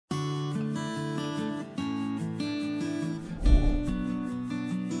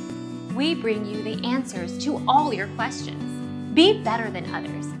we bring you the answers to all your questions. Be better than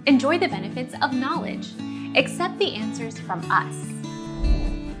others. Enjoy the benefits of knowledge. Accept the answers from us.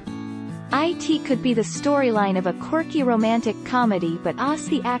 IT could be the storyline of a quirky romantic comedy, but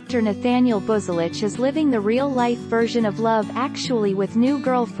Aussie actor Nathaniel Buzolic is living the real-life version of Love Actually with new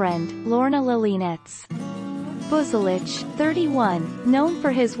girlfriend, Lorna Lalinets. Buzolic, 31, known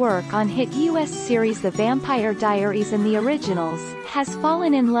for his work on hit U.S. series The Vampire Diaries and The Originals, has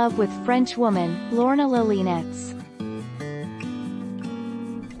fallen in love with French woman, Lorna Lalinets.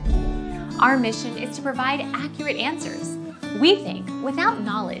 Our mission is to provide accurate answers. We think without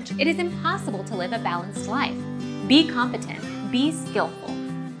knowledge, it is impossible to live a balanced life. Be competent, be skillful.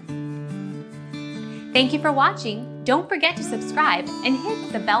 Thank you for watching. Don't forget to subscribe and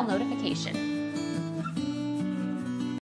hit the bell notification.